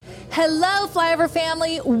Hello, Flyover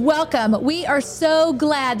family. Welcome. We are so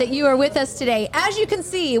glad that you are with us today. As you can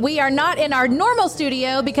see, we are not in our normal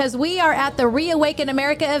studio because we are at the Reawaken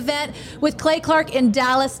America event with Clay Clark in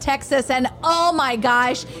Dallas, Texas. And oh my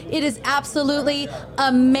gosh, it is absolutely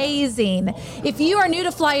amazing. If you are new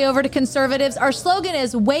to Flyover to Conservatives, our slogan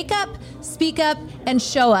is wake up, speak up, and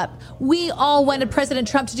show up. We all wanted President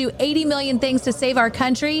Trump to do 80 million things to save our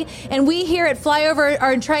country. And we here at Flyover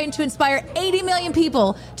are trying to inspire 80 million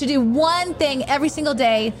people to do one thing every single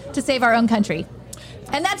day to save our own country.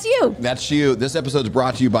 And that's you. That's you. This episode is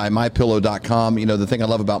brought to you by MyPillow.com. You know, the thing I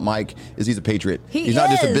love about Mike is he's a patriot. He's not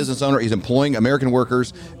just a business owner. He's employing American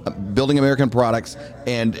workers, building American products,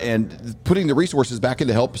 and putting the resources back in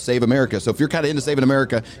to help save America. So if you're kind of into saving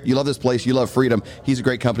America, you love this place, you love freedom, he's a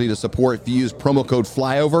great company to support. If you use promo code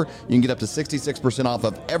FLYOVER, you can get up to 66% off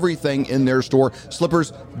of everything in their store.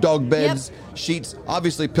 Slippers, dog beds, sheets,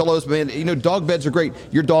 obviously pillows. Man, you know, dog beds are great.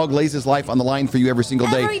 Your dog lays his life on the line for you every single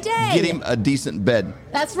day. Get him a decent bed.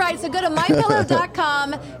 That's right. So go to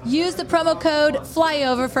mypillow.com, use the promo code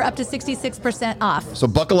FLYOVER for up to 66% off. So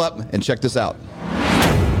buckle up and check this out.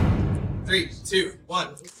 3, 2,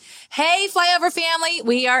 1. Hey, Flyover family.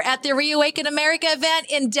 We are at the Reawaken America event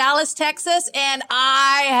in Dallas, Texas, and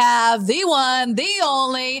I have the one, the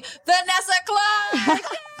only, Vanessa Clark.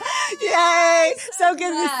 Yay. So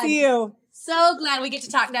good to see you. So glad we get to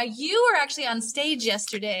talk. Now, you were actually on stage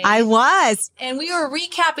yesterday. I was. And we were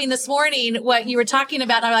recapping this morning what you were talking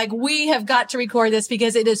about. And I'm like, we have got to record this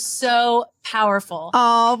because it is so powerful.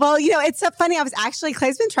 Oh, well, you know, it's so funny.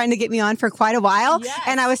 Clay's been trying to get me on for quite a while. Yes.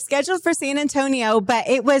 And I was scheduled for San Antonio, but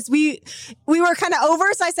it was, we were kind of over.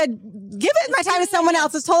 So I said, give it my time to someone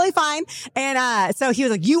else. It's totally fine. And so he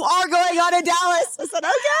was like, you are going on to Dallas. I said,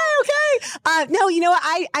 okay. No, you know what?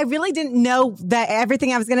 I really didn't know that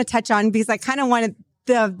everything I was going to touch on because I kind of wanted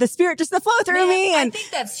the Spirit just to flow through me. And I think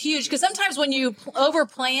that's huge because sometimes when you over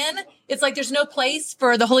plan, it's like there's no place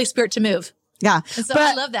for the Holy Spirit to move. Yeah. And so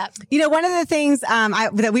I love that. You know, one of the things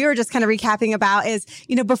that we were just kind of recapping about is,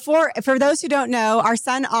 you know, for those who don't know, our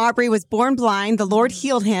son Aubrey was born blind. The Lord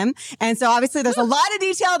healed him. And so obviously there's a lot of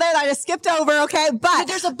detail there that I just skipped over. Okay. But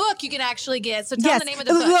there's a book you can actually get. So tell the name of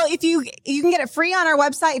the book. Well, if you can get it free on our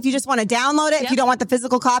website, if you just want to download it, if you don't want the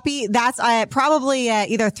physical copy, that's probably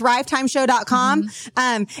either thrivetimeshow.com.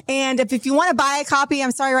 And if you want to buy a copy,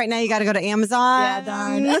 I'm sorry, right now you got to go to Amazon. Yeah,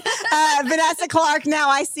 darn. Vanessa Clark, now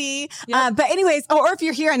I see. But anyways, or if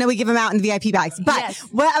you're here, I know we give them out in VIP bags. But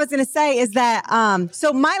what I was going to say is that,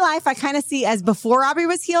 so my life, I kind of see as before Aubrey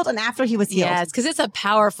was healed and after he was healed. Yes, because it's a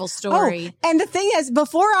powerful story. Oh, and the thing is,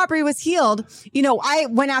 before Aubrey was healed, you know, I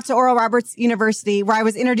went out to Oral Roberts University where I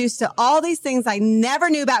was introduced to all these things I never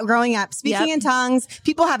knew about growing up. Speaking in tongues,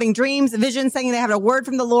 people having dreams, visions, saying they have a word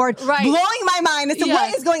from the Lord. Right. Blowing my mind. It's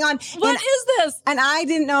what is going on? What is this? And I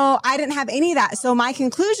didn't know, I didn't have any of that. So my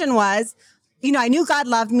conclusion was, you know, I knew God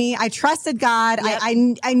loved me. I trusted God.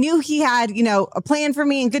 I knew he had, you know, a plan for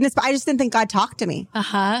me and goodness, but I just didn't think God talked to me.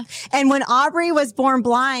 And when Aubrey was born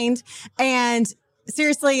blind, and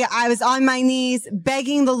seriously, I was on my knees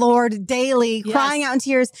begging the Lord daily, crying out in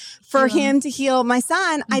tears for him to heal my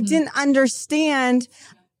son. I didn't understand.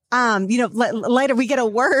 You know, later we get a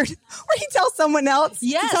word where he tells someone else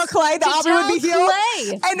to tell Clay that Aubrey would be healed.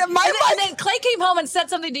 And then Clay came home and said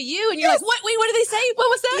something to you, and you're like, "What? Wait, what did they say? What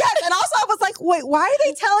was that?" Yes, and also I was like, "Wait, why are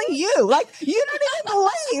they telling you? Like, you don't even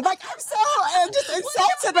believe? Like, I'm just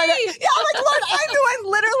insulted right now." Yeah, I'm like, Lord, I'm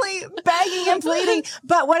literally begging and pleading.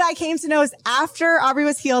 But what I came to know is after Aubrey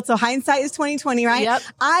was healed, so hindsight is 2020, right? Yep.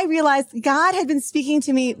 I realized God had been speaking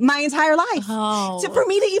to me my entire life. For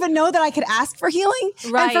me to even know that I could ask for healing,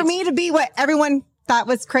 and for me to be what everyone thought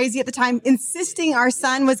was crazy at the time, insisting our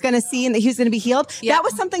son was going to see and that he was going to be healed. That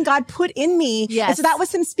was something God put in me. And so that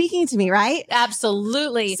was him speaking to me, right?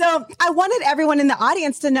 Absolutely. So I wanted everyone in the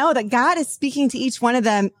audience to know that God is speaking to each one of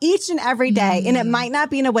them each and every day. And it might not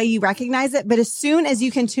be in a way you recognize it, but as soon as you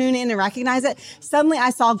can tune in and recognize it, suddenly I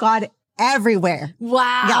saw God everywhere.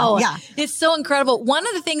 Wow. Yeah. It's so incredible. One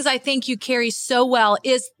of the things I think you carry so well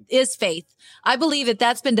is faith. I believe that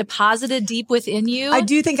that's been deposited deep within you. I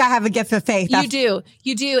do think I have a gift of faith. You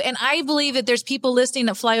do. And I believe that there's people listening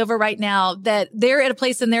at Flyover right now that they're at a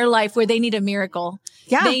place in their life where they need a miracle.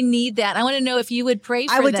 Yeah. They need that. I want to know if you would pray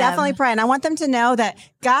for them. I would definitely pray. And I want them to know that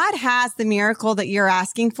God has the miracle that you're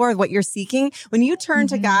asking for, what you're seeking. When you turn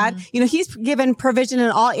to God, you know, he's given provision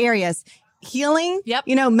in all areas. healing, Yep.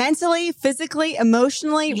 Mentally, physically,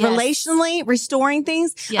 emotionally, relationally, restoring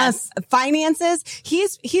things, finances.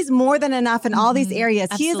 He's more than enough in all these areas.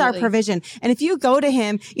 Absolutely. He is our provision. And if you go to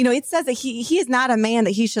him, it says that he is not a man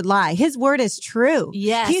that he should lie. His word is true.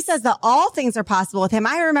 Yes. He says that all things are possible with him.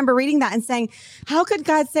 I remember reading that and saying, how could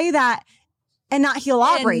God say that and not heal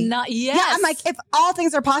Aubrey? Yeah, I'm like, if all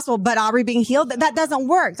things are possible, but Aubrey being healed, that doesn't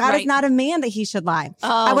work. God is not a man that he should lie.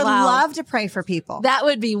 I would love to pray for people. That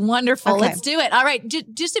would be wonderful. Okay. Let's do it. All right.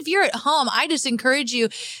 Just if you're at home, I just encourage you,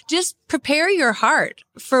 just prepare your heart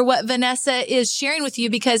for what Vanessa is sharing with you,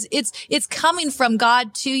 because it's coming from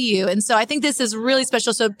God to you. And so I think this is really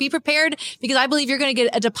special. So be prepared, because I believe you're going to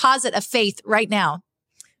get a deposit of faith right now.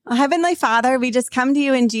 Heavenly Father, we just come to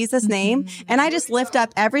you in Jesus' name. And I just lift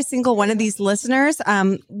up every single one of these listeners,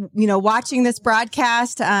 watching this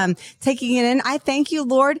broadcast, taking it in. I thank you,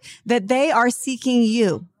 Lord, that they are seeking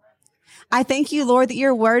you. I thank you, Lord, that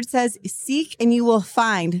your word says, seek and you will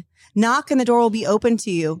find. Knock and the door will be open to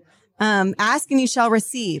you. Ask and you shall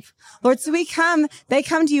receive. Lord, so they come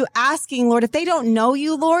to you asking, Lord, if they don't know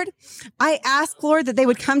you, Lord, I ask, Lord, that they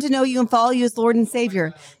would come to know you and follow you as Lord and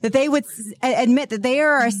Savior, that they would admit that they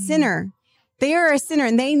are a sinner. They are a sinner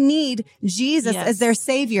and they need Jesus as their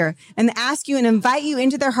Savior, and ask you and invite you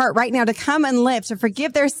into their heart right now to come and live, to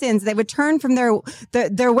forgive their sins. They would turn from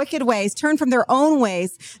their wicked ways, turn from their own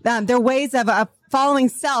ways, their ways of following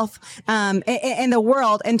self in the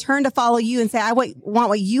world, and turn to follow you and say, I want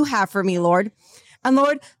what you have for me, Lord. And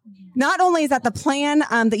Lord, not only is that the plan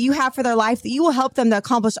that you have for their life, that you will help them to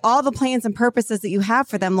accomplish all the plans and purposes that you have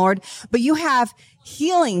for them, Lord, but you have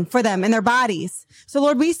healing for them in their bodies. So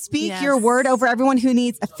Lord, we speak your word over everyone who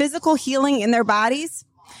needs a physical healing in their bodies.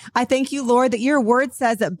 I thank you, Lord, that your word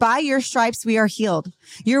says that by your stripes we are healed.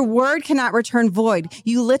 Your word cannot return void.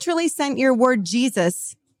 You literally sent your word,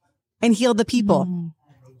 Jesus, and healed the people.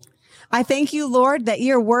 I thank you, Lord, that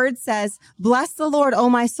your word says, bless the Lord, O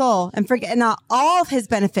my soul, and forget not all of his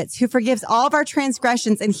benefits, who forgives all of our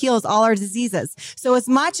transgressions and heals all our diseases. So as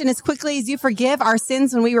much and as quickly as you forgive our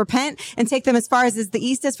sins when we repent and take them as far as the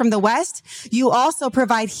east is from the west, you also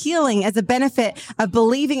provide healing as a benefit of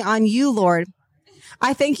believing on you, Lord.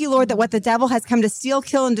 I thank you, Lord, that what the devil has come to steal,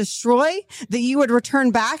 kill, and destroy, that you would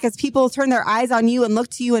return back as people turn their eyes on you and look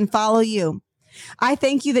to you and follow you. I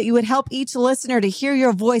thank you that you would help each listener to hear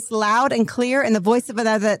your voice loud and clear, and the voice of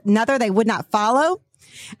another they would not follow.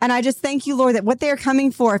 And I just thank you, Lord, that what they're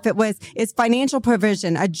coming for, if it is financial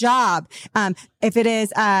provision, a job, if it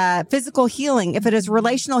is physical healing, if it is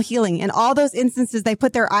relational healing, in all those instances, they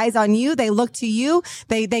put their eyes on you, they look to you,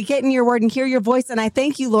 they get in your word and hear your voice. And I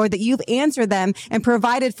thank you, Lord, that you've answered them and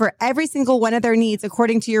provided for every single one of their needs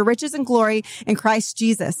according to your riches and glory in Christ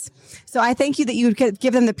Jesus. So I thank you that you would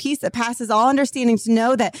give them the peace that passes all understanding, to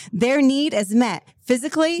know that their need is met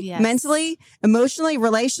physically, mentally, emotionally,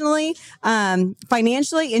 relationally,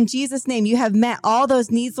 financially. In Jesus' name, you have met all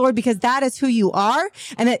those needs, Lord, because that is who you are.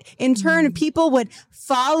 And that in turn, people would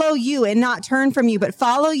follow you and not turn from you, but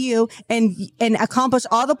follow you and accomplish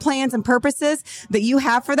all the plans and purposes that you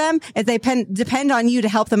have for them, as they depend on you to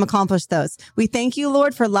help them accomplish those. We thank you,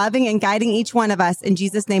 Lord, for loving and guiding each one of us. In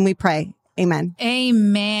Jesus' name we pray. Amen.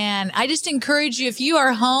 Amen. I just encourage you, if you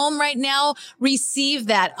are home right now, receive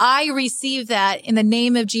that. I receive that in the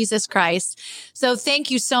name of Jesus Christ. So thank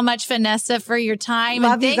you so much, Vanessa, for your time.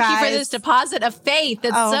 Love and thank you for this deposit of faith.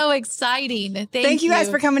 It's so exciting. Thank you guys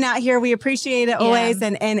for coming out here. We appreciate it always.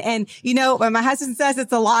 And my husband says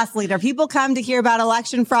it's a loss leader. People come to hear about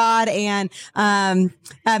election fraud and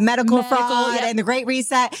medical fraud and the Great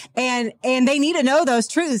Reset. And they need to know those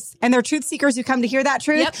truths. And they're truth seekers who come to hear that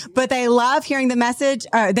truth, but they love hearing the message,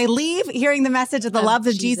 they leave hearing the message of the love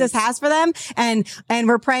that Jesus has for them. And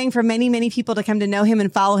we're praying for many, many people to come to know him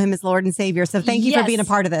and follow him as Lord and Savior. So thank you for being a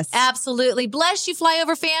part of this. Absolutely. Bless you,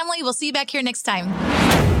 Flyover family. We'll see you back here next time.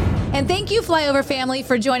 And thank you, Flyover family,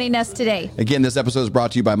 for joining us today. Again, this episode is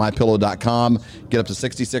brought to you by MyPillow.com. Get up to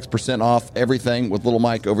 66% off everything with Little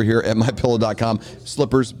Mike over here at MyPillow.com.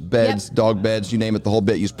 Slippers, beds, dog beds, you name it, the whole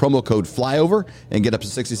bit. Use promo code FLYOVER and get up to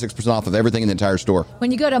 66% off of everything in the entire store. When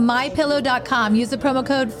you go to MyPillow.com, use the promo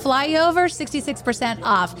code FLYOVER, 66%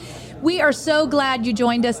 off. We are so glad you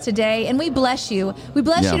joined us today, and we bless you. We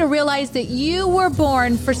bless you to realize that you were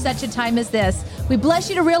born for such a time as this. We bless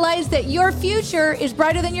you to realize that your future is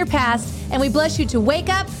brighter than your past, and we bless you to wake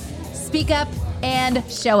up, speak up, and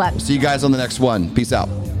show up. See you guys on the next one. Peace out.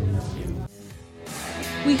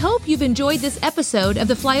 We hope you've enjoyed this episode of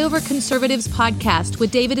the Flyover Conservatives podcast with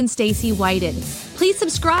David and Stacy Whited. Please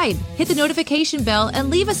subscribe, hit the notification bell, and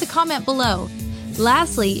leave us a comment below.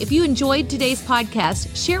 Lastly, if you enjoyed today's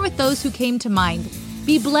podcast, share with those who came to mind.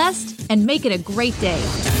 Be blessed and make it a great day.